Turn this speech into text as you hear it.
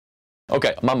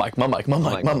Okay, my mic. My mic. I'm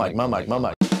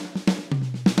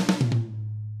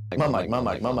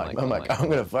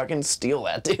gonna fucking steal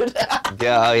that, dude.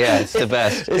 Yeah, oh yeah, it's the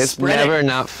best. It's sprinting. never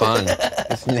not fun.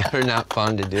 It's never not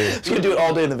fun to do. Just gonna do it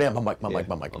all day in the van. My mic.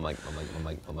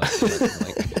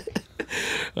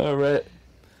 All right.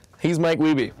 He's Mike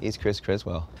Wiebe. He's Chris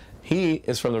Cresswell. He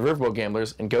is from the Riverboat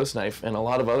Gamblers and Ghost Knife and a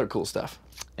lot of other cool stuff.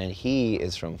 And he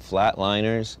is from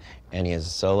Flatliners, and he has a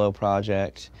solo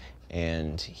project,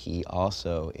 and he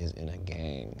also is in a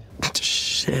gang.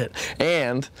 Shit.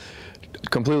 And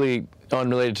completely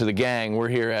unrelated to the gang, we're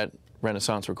here at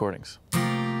Renaissance Recordings.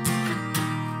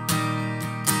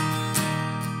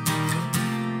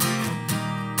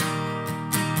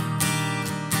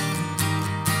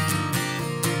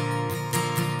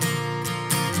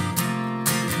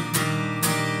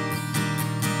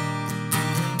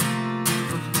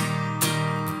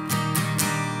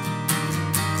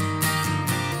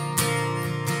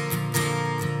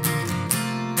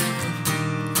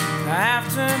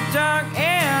 After dark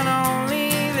and only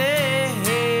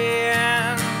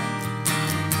then,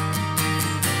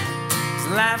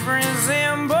 life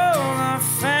resembles the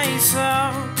face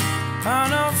of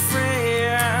an old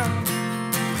friend.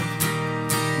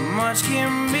 Much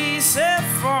can be said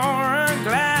for a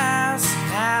glass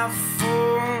half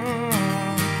full,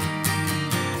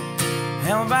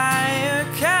 held by a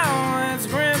coward's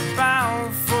grip, I'll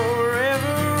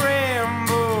forever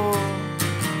ramble.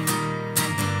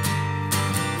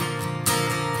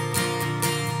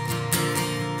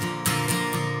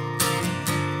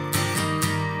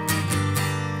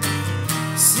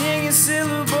 Singing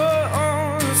syllable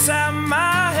on the side of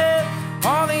my head,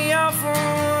 all the awful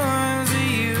ones that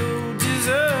you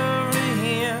deserve to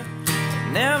hear.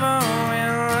 Never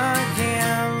will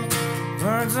again.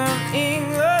 Birds of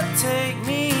England take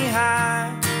me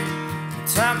high,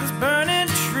 atop this burning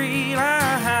tree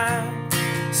line,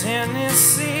 sending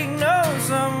signals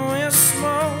of with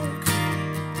smoke,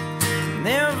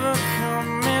 never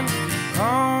coming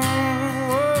home.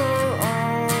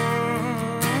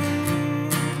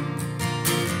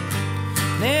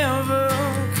 Never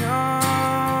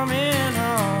coming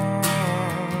home.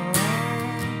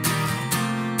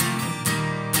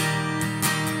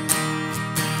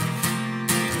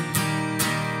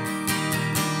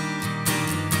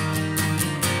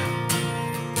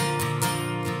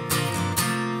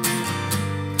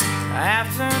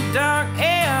 After dark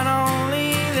and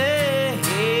only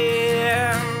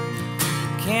then,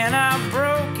 can our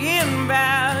broken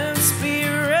battered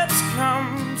spirits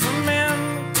come to mend?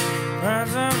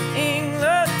 Birds of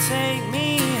England take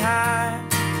me high,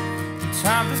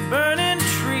 atop this burning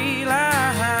tree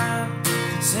line,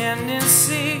 sending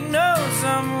signals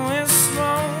of with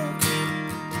smoke,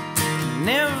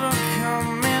 never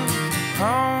coming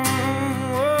home.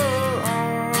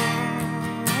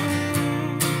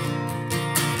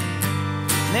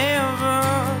 Never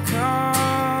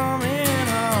coming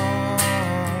home.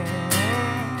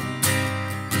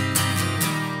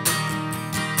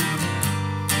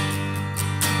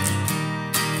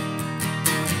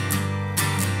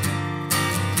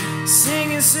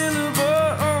 Singing syllable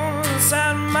on the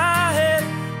side of my head,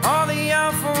 all the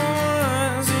awful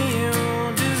ones that you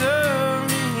deserve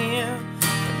to hear,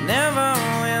 but never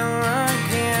will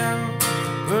again.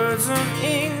 Birds of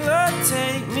England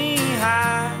take me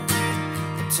high,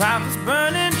 atop this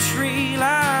burning tree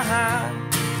line,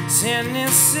 sending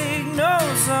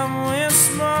signals of with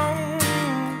smoke,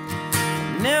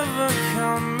 never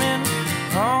coming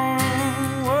home.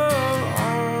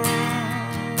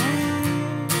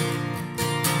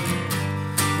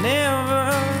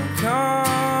 Never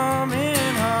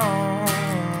coming home.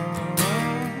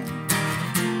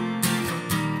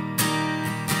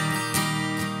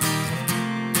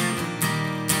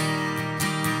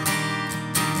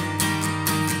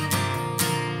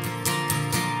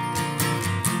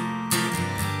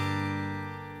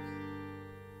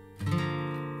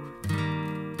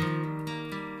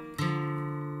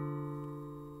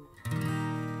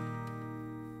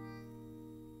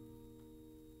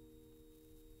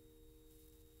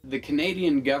 The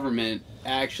Canadian government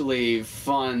actually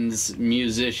funds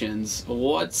musicians.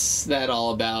 What's that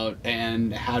all about,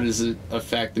 and how does it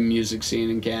affect the music scene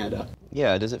in Canada?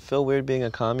 Yeah, does it feel weird being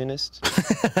a communist?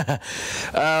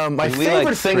 My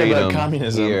favorite thing about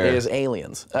communism is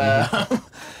aliens.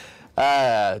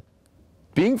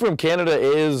 Being from Canada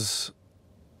is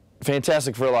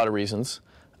fantastic for a lot of reasons.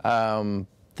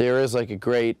 There is like a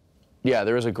great,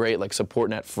 like support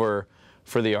net for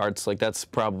the arts. Like that's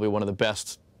probably one of the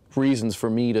best reasons for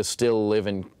me to still live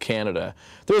in Canada.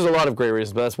 There's a lot of great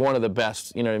reasons, but that's one of the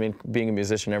best, you know what I mean, being a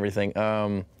musician and everything.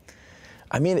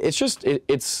 I mean, it's just,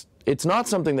 it's it's not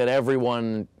something that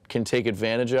everyone can take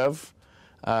advantage of,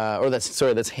 or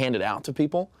that's handed out to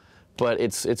people. But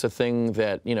it's a thing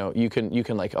that you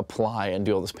can like apply and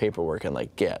do all this paperwork and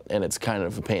like get, and it's kind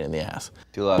of a pain in the ass.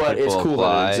 Do a lot of but people it's cool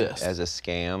apply that it exists. as a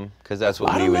scam? Because that's what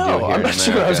I we don't would know. do here I'm in not America.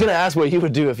 sure. I was going to ask what you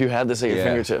would do if you had this at your Yeah.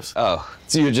 fingertips. Oh,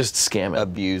 So you would just scam it.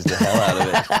 abuse the hell out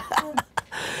of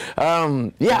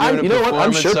it. Yeah, you know what?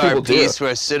 I'm sure people do. Piece where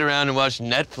I sit around and watch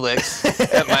Netflix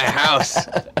at my house.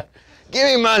 Give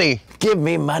me money. Give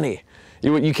me money.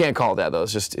 You can't call it that though.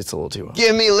 It's a little too.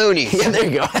 Give me loonies. Yeah, there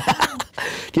you go.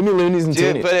 Give me loonies and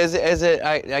Dude, toonies. but is it?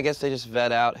 I guess they just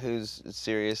vet out who's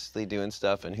seriously doing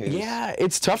stuff and who's. Yeah,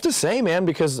 it's tough to say, man,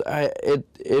 because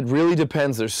it really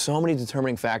depends. There's so many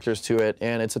determining factors to it,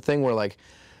 and it's a thing where like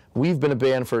we've been a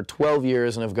band for 12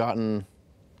 years and have gotten,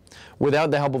 without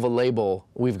the help of a label,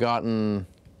 we've gotten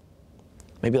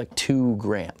maybe like 2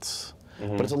 grants.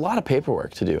 But it's a lot of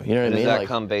paperwork to do. You know what I mean? Does that like,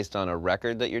 come based on a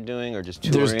record that you're doing, or just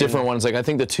touring? there's different ones. Like I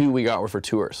think the 2 we got were for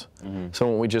tours. So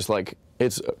when we just like,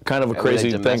 it's kind of a Were crazy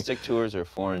they thing. domestic tours or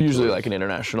foreign? Usually tours? like an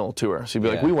international tour. So you'd be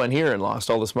like, Yeah. we went here and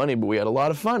lost all this money, but we had a lot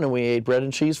of fun and we ate bread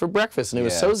and cheese for breakfast and it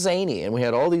was Yeah. so zany and we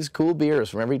had all these cool beers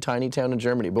from every tiny town in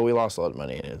Germany, but we lost a lot of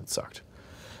money and it sucked.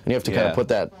 And you have to kind Yeah. of put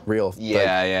that real,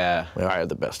 Yeah. like, I had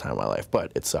the best time of my life,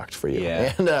 but it sucked for you.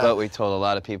 Yeah. And, But we told a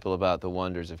lot of people about the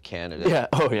wonders of Canada. yeah,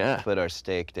 oh yeah. Put our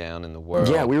stake down in the world.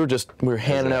 Yeah, we were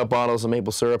handing it? out bottles of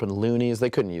maple syrup and loonies. They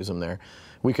couldn't use them there.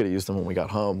 We could have used them when we got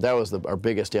home. That was our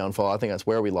biggest downfall. I think that's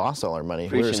where we lost all our money.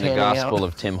 We were just Preaching the handing gospel out.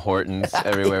 of Tim Hortons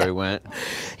everywhere we went.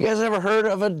 You guys ever heard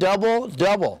of a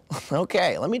double-double?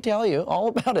 Okay, let me tell you all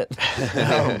about it.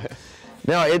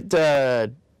 No,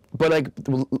 but like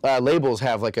labels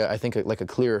have like I think like a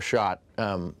clearer shot,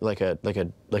 like a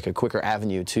quicker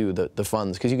avenue to the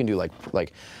funds, because you can do like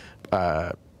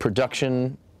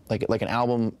production, like an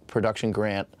album production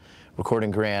grant,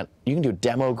 recording grant. You can do a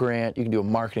demo grant. You can do a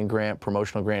marketing grant,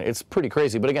 promotional grant. It's pretty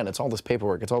crazy. But again, it's all this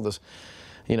paperwork. It's all this,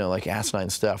 like asinine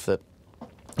stuff that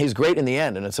is great in the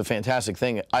end, and it's a fantastic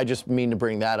thing. I just mean to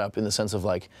bring that up in the sense of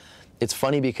like, it's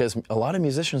funny because a lot of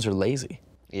musicians are lazy.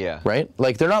 Yeah. Right?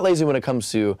 Like they're not lazy when it comes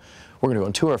to, we're gonna go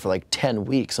on tour for like 10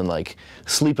 weeks and like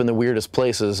sleep in the weirdest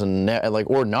places and like,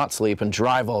 or not sleep and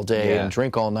drive all day Yeah. and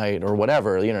drink all night or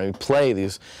whatever, play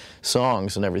these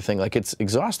songs and everything. Like it's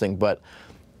exhausting, but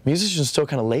musicians are still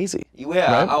kind of lazy.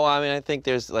 Yeah. Right? Oh, I mean, I think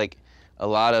there's like a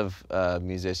lot of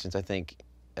musicians, I think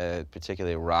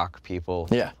particularly rock people.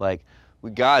 Yeah. Like, we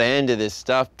got into this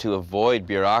stuff to avoid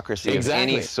bureaucracy of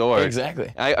any sort.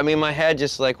 Exactly. I mean, my head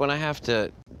just like when I have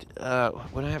to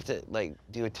like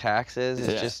do taxes,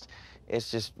 it's just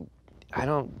I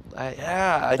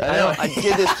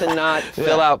did this to not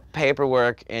fill out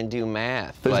paperwork and do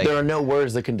math. There are no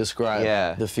words that can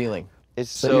describe the feeling.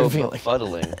 It's that so you're feeling.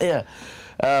 befuddling. Yeah.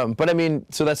 But I mean,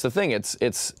 so that's the thing.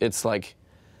 It's like,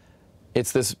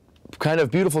 it's this kind of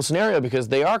beautiful scenario because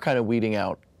they are kind of weeding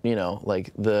out,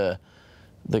 like the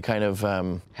kind of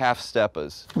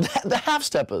half-steppers. the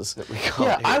half-steppers. That we call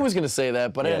yeah, it I here. was gonna say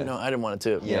that, but I didn't know. I didn't want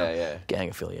it to. Yeah. Gang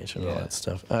affiliation and all Yeah. that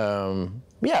stuff.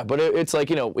 Yeah, but it's like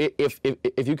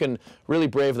if you can really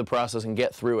brave the process and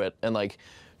get through it and like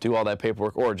do all that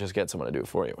paperwork, or just get someone to do it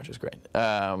for you, which is great.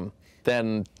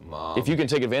 Then if you can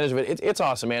take advantage of it, it's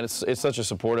awesome, man. It's such a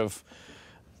supportive,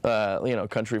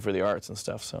 country for the arts and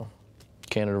stuff. So,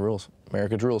 Canada rules,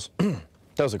 America drools.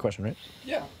 That was the question, right?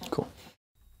 Yeah. Cool.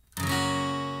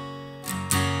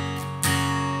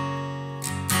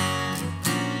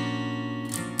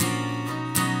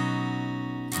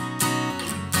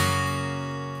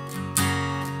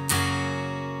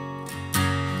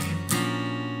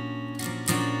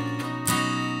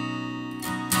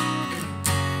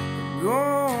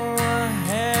 Go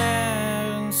ahead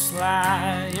and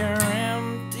slide your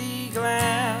empty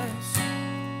glass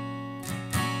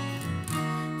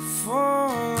full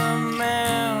of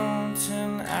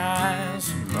mountain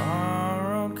ice,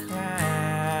 borrowed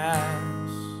class.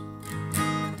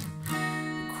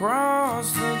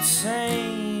 Across the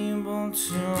table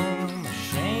to my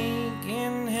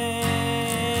shaking hand.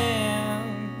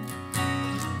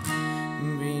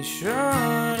 Be sure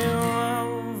to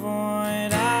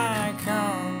avoid eye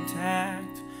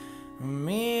contact.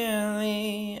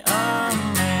 Merely a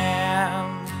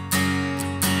man.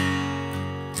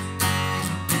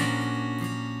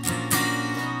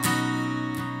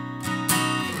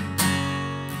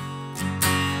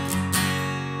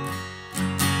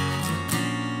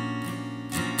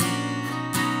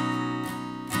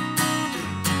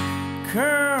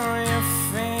 Curl your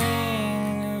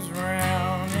fingers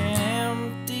round an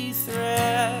empty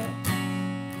thread.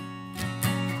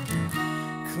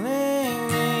 Cling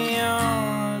to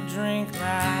your drink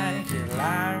like your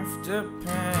life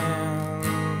depends.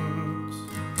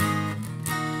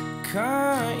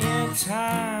 Cut your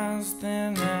ties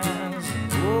thin as a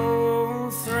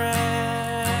wool thread.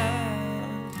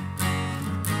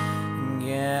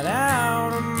 Get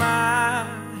out of my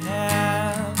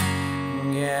head.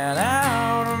 Get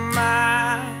out of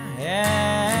my head.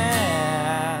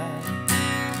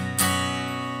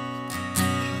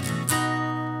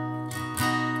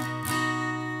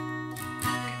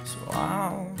 So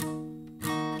I'll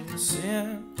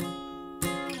sit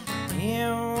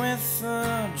here with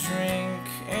a drink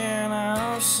and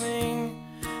I'll sing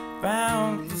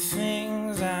about the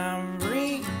things I'm prepared.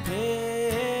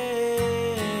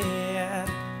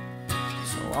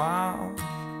 So I'll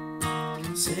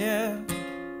sit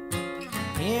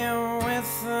here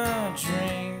with a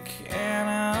drink and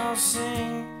I'll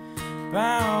sing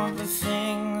about the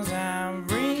things I'm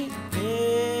prepared.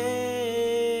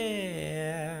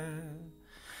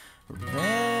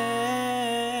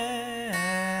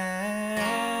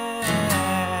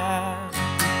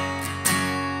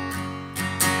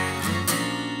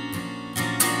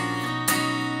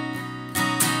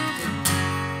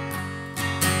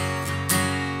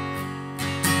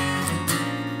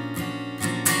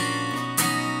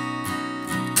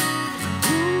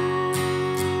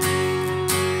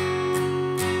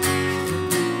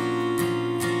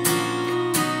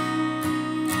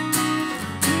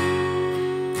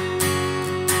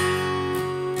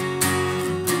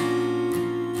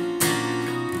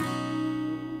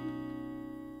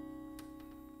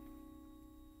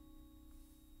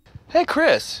 Hey,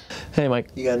 Chris. Hey, Mike.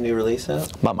 You got a new release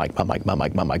out? My mic.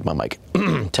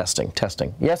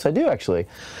 Testing. Yes, I do actually.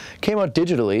 Came out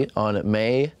digitally on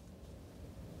May.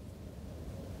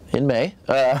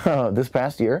 This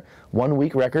past year.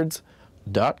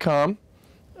 oneweekrecords.com.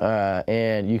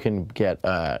 And you can get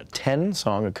a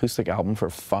 10-song acoustic album for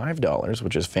 $5,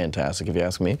 which is fantastic if you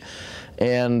ask me.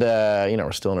 And, you know,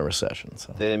 we're still in a recession.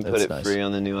 So They didn't put it free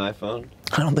on the new iPhone?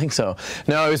 I don't think so.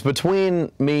 No, it was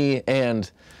between me and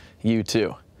you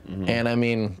two. Mm-hmm. And I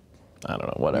mean, I don't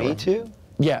know, whatever. Me too?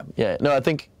 Yeah. No, I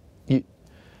think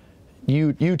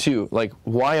you two, like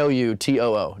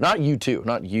Y-O-U-T-O-O. Not you two,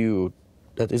 not you.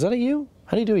 Is that a U?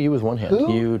 How do you do a U with one hand?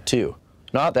 Who? You two.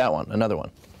 Not that one, another one.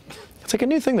 It's like a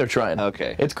new thing they're trying.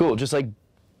 Okay. It's cool, just like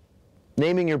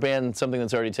naming your band something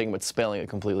that's already taken but spelling it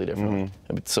completely differently.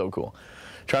 Mm-hmm. It's so cool.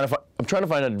 I'm trying to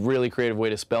find a really creative way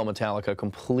to spell Metallica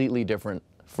completely different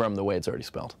from the way it's already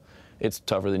spelled. It's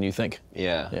tougher than you think.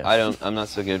 Yeah. I'm not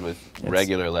so good with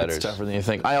regular letters. It's tougher than you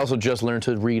think. I also just learned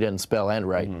to read and spell and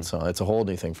write, so it's a whole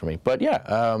new thing for me. But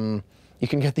yeah, you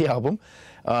can get the album,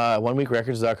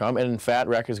 oneweekrecords.com, and Fat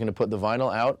Wreck is going to put the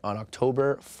vinyl out on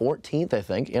October 14th, I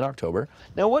think, in October.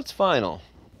 Now, what's vinyl?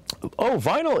 Oh,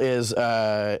 vinyl is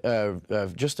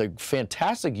just a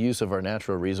fantastic use of our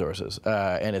natural resources,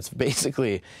 and it's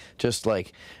basically just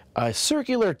like a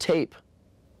circular tape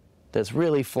that's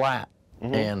really flat.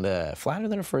 And flatter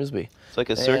than a Frisbee. It's like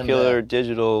a circular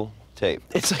digital tape.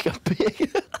 It's like a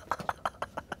big...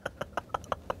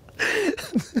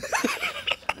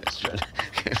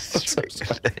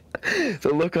 The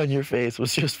look on your face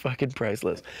was just fucking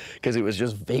priceless, because it was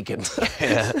just vacant.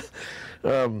 Yeah.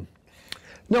 No,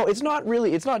 it's not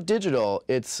really, it's not digital,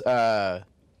 it's,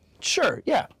 sure,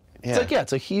 yeah. It's like,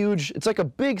 it's a huge, it's like a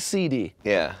big CD.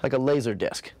 Yeah. Like a laser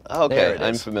disc. Oh, okay,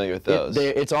 I'm familiar with those.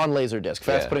 It's on Laserdisc.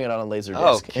 Fat's putting it out on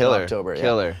Laserdisc in October.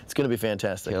 Killer. Yeah. It's going to be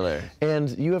fantastic. Killer.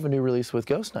 And you have a new release with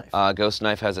Ghost Knife. Ghost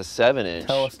Knife has a 7-inch.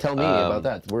 Tell me about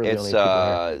that. We're the only people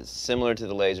here. It's similar to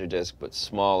the Laserdisc, but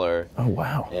smaller. Oh,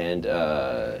 wow. And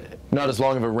not as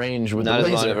long of a range with the laser.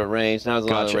 Not as long of a range, not as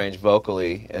long of a range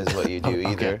vocally as what you do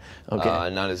either. Okay.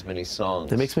 Not as many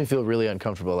songs. It makes me feel really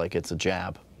uncomfortable, like it's a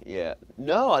jab. Yeah.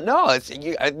 No, no,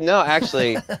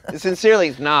 actually, sincerely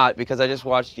it's not, because I just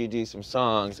watched you do some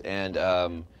songs, and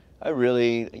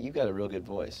you got a real good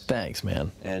voice. Thanks,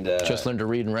 man. And just learned to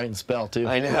read and write and spell too.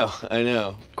 I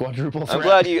know. Quadruple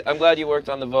threat. I'm glad you worked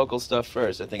on the vocal stuff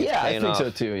first. I think it's paying off. I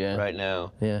think so too. Yeah. Right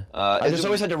now. Yeah. I just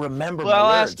always had to remember my words. Well,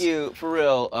 I'll ask words. you for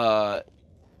real.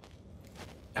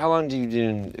 How long do you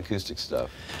do acoustic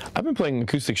stuff? I've been playing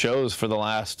acoustic shows for the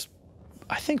last,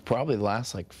 I think probably the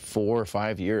last like 4 or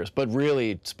 5 years, but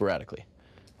really sporadically,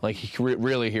 like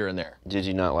really here and there. Did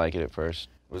you not like it at first?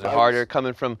 Was it harder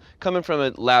coming from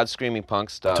a loud screaming punk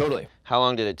stuff? Totally. How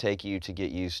long did it take you to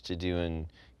get used to doing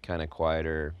kind of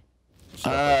quieter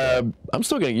stuff? I'm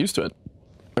still getting used to it.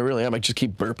 I really am. I just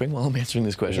keep burping while I'm answering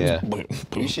these questions. Yeah.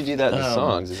 You should do that in the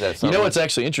songs. Is that something? You know what's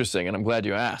actually interesting, and I'm glad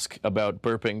you asked about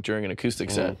burping during an acoustic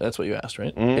set. That's what you asked,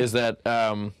 right? Is that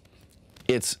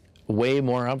it's way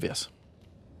more obvious.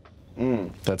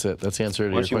 That's it. That's the answer to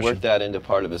your Once you question. work that into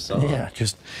part of a song. Yeah,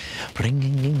 just that'd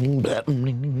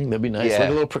be nice. Yeah. Like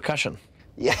a little percussion.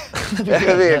 Yeah, that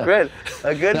would be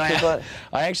a good. No,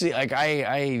 I actually like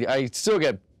I still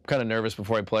get kind of nervous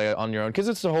before I play on your own because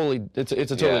it's a totally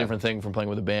different thing from playing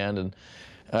with a band, and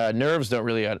nerves don't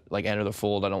really like enter the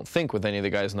fold. I don't think with any of the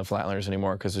guys in the Flatliners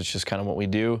anymore because it's just kind of what we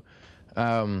do.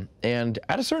 And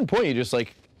at a certain point, you just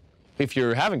like if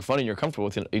you're having fun and you're comfortable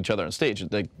with each other on stage, it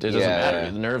doesn't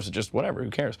matter. The nerves are just whatever. Who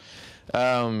cares?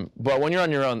 But when you're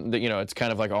on your own, you know, it's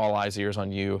kind of like all eyes, ears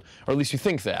on you, or at least you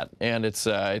think that, and it's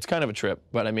kind of a trip.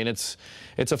 But I mean, it's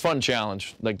a fun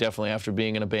challenge. Like definitely after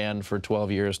being in a band for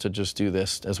 12 years to just do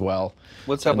this as well.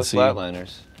 What's up with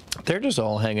Flatliners? They're just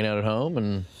all hanging out at home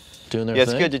and doing their thing.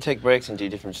 thing. It's good to take breaks and do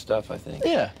different stuff, I think.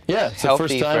 Yeah. It's healthy the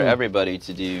first time for everybody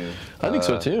to do. I think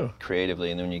so too.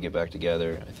 Creatively, and then when you get back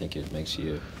together, I think it makes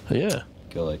you.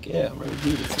 Go like, I'm ready to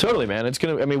do this. Totally, man. It's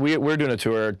gonna. I mean, we're doing a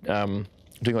tour.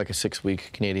 Doing like a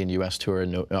 6-week Canadian-U.S. tour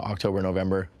in October,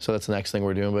 November. So that's the next thing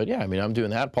we're doing. But yeah, I mean, I'm doing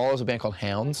that. Paul has a band called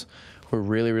Hounds. We're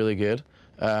really, really good.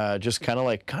 Just kind of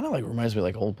like reminds me of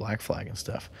like old Black Flag and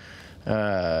stuff.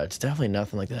 It's definitely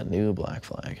nothing like that new Black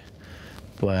Flag.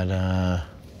 But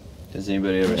has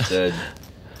anybody ever said,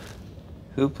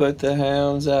 "Who put the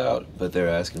Hounds out?" But they're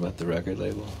asking about the record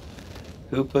label.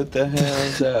 Who put the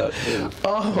Hounds out? Who?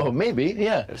 Oh, maybe,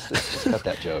 yeah. Let's cut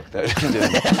that joke.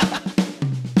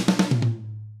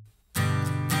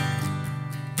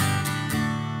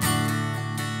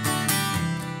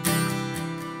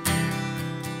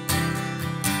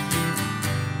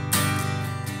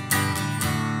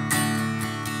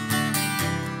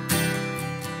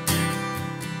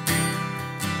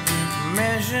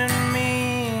 Measure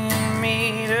me in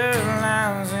meter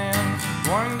lines in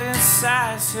one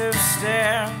decisive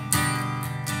stare.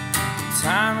 The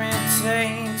time it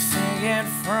takes to get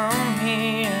from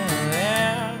here to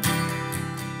there.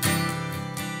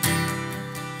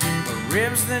 The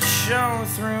ribs that show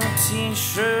through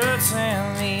t-shirts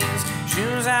and these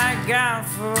shoes I got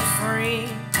for free.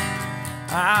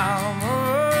 I'm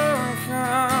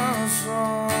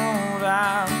unconsoled,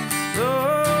 I'm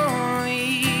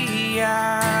lonely.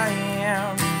 I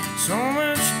am so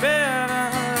much better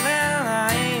than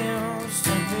I used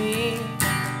to be.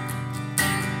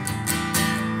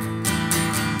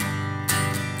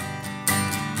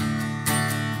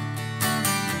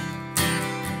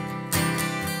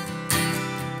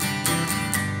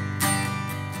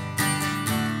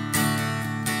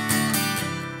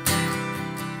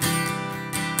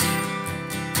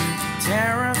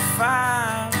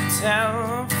 Terrified of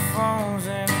telephones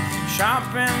and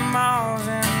shopping malls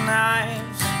and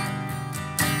nights,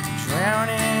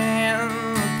 drowning in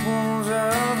the pools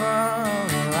of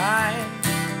other life.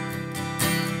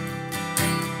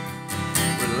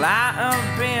 Rely a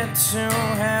bit too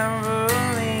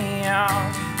heavily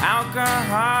on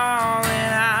alcohol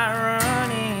and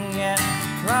irony, get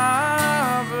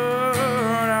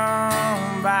clobbered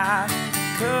on by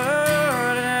courtesy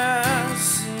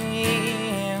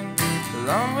and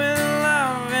love with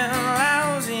love and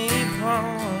lousy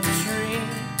poetry.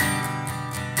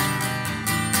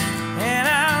 And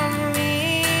I'm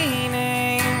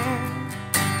leaning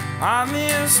on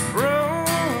this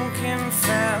broken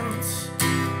fence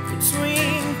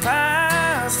between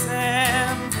past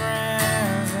and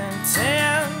present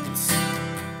tense.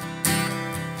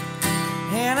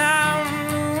 And I'm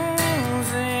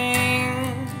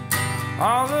losing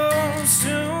all those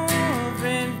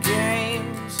stupid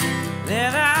games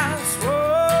that I swore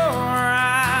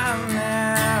I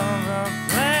never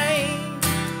played.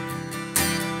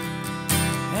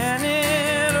 And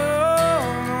it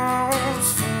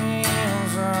almost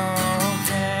feels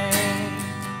okay.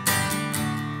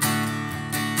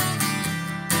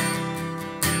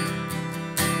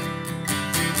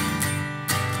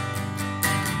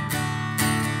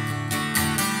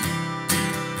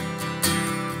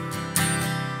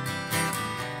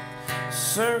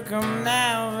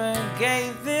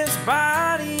 Circumnavigate this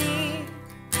body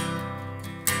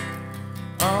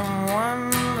of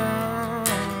wonder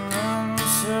and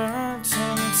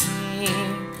uncertainty.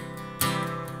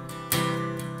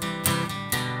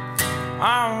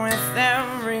 On with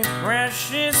every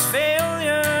precious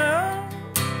failure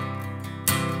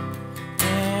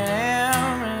in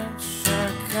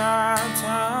amateur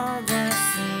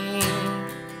cartography.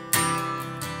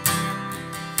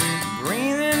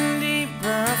 Breathing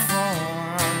deeper for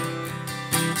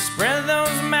spread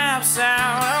those maps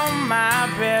out on my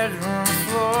bedroom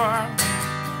floor.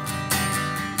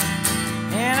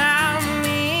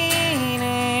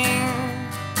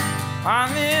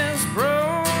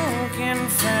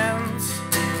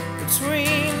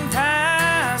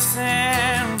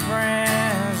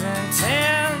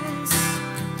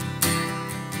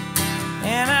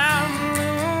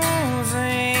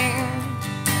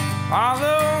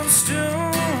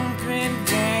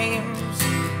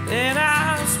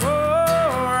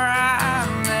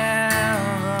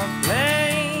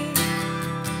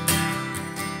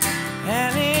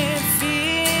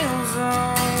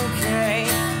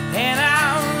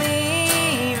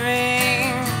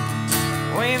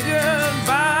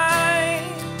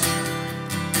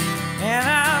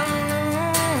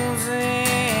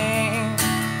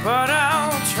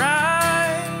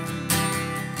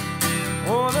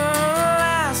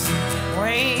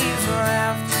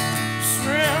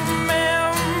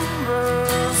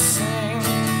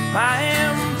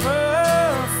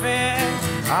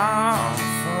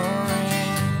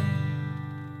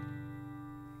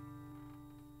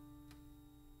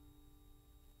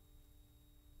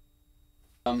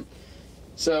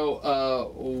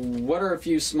 So, what are a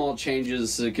few small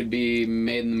changes that could be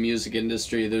made in the music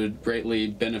industry that would greatly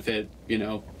benefit,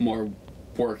 more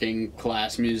working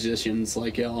class musicians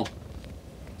like y'all?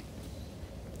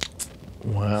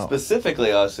 Wow.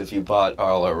 Specifically us, if you bought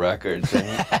all our records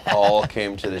and all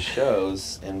came to the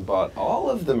shows and bought all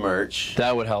of the merch.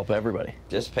 That would help everybody.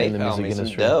 Just in the PayPal music me some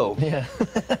industry. dough. Yeah.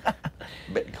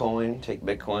 Bitcoin, take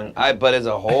Bitcoin. But as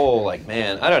a whole, like,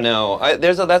 man, I don't know.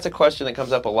 That's a question that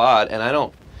comes up a lot, and I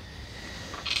don't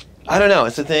know.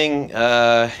 It's a thing.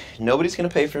 Nobody's gonna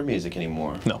pay for music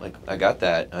anymore. No. Like, I got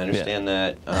that. I understand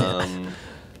that.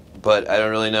 But I don't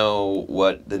really know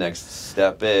what the next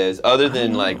step is, other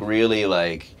than like really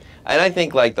like. And I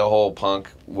think like the whole punk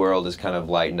world is kind of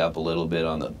lightened up a little bit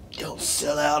on the don't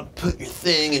sell out, put your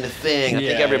thing in the thing. I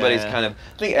think everybody's I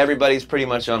think everybody's pretty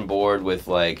much on board with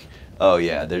like, oh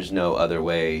yeah, there's no other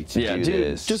way to do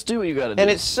this. Just do what you gotta do. And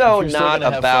it's so if you're not still gonna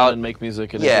have about fun and make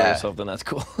music and enjoy yourself, then that's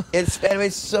cool.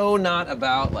 It's so not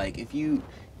about like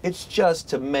it's just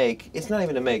to make. It's not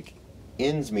even to make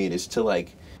ends meet. It's to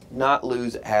like not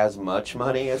lose as much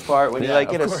money as part when you like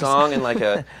get a song and like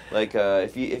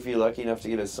if you're lucky enough to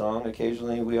get a song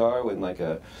occasionally we are with like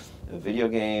a video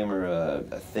game or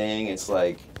a thing. It's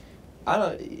like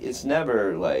it's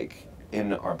never like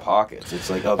in our pockets. It's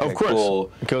like, okay, of course.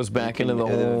 cool. It goes back into the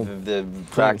whole the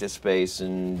practice space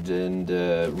and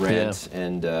rent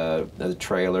and the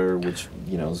trailer, which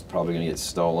is probably going to get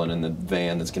stolen, and the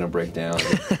van that's going to break down,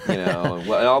 and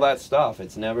all that stuff.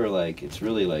 It's never like it's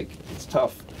really like it's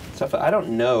tough. It's tough. I don't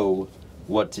know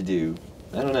what to do.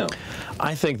 I don't know.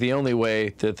 I think the only way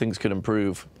that things could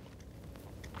improve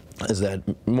is that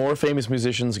more famous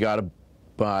musicians got to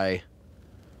buy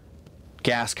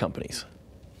gas companies.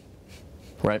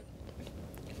 Right?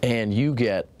 And you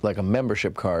get like a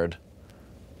membership card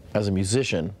as a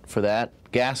musician for that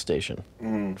gas station.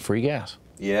 Free gas.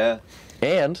 Yeah.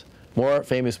 And more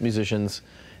famous musicians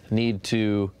need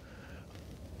to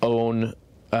own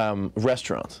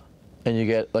restaurants. And you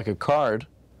get like a card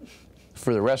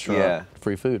for the restaurant,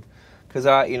 free food. Because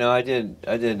I did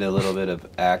a little bit of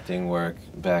acting work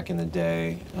back in the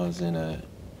day. I was in a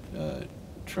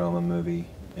trauma movie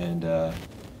and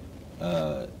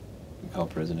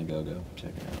called Prison to Go-Go. Check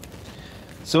it out.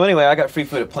 So anyway, I got free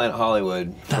food at Planet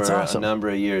Hollywood That's for awesome. a number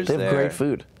of years They have there. great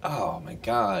food. Oh my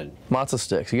God. Matzo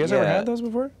sticks. You guys ever had those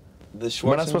before? The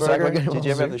We're not supposed to act like Schwarzenegger? anyone Did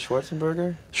you ever have the else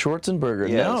Schwarzenegger? Schwarzenegger.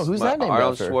 Yes. No, who's that named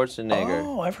Arnold after? Schwarzenegger.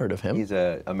 Oh, I've heard of him. He's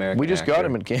an American We just actor. got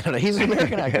him in Canada. He's an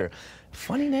American actor.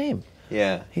 Funny name.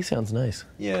 Yeah. He sounds nice.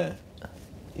 Yeah.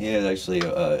 He is actually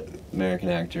an American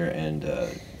actor and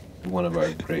one of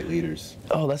our great leaders.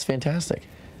 Oh, that's fantastic.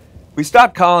 We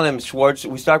stopped calling him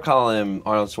We stopped calling him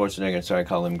Arnold Schwarzenegger and started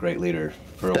calling him Great Leader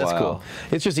for a while. That's cool.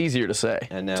 It's just easier to say,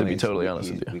 And now to be totally honest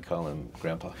with we you. call him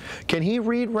Grandpa. Can he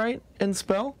read, write, and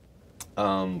spell?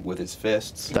 With his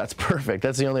fists. That's perfect.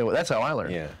 That's the only way. That's how I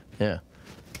learned. Yeah. Yeah.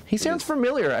 He sounds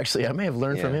familiar, actually. I may have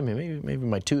learned from Yeah. him. Maybe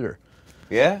my tutor.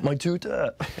 Yeah? My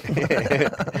tutor.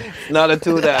 Not a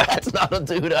two that. That's not a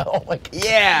tutor. Oh my God.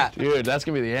 Yeah! Dude, that's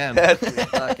going to be the end. That's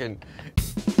fucking...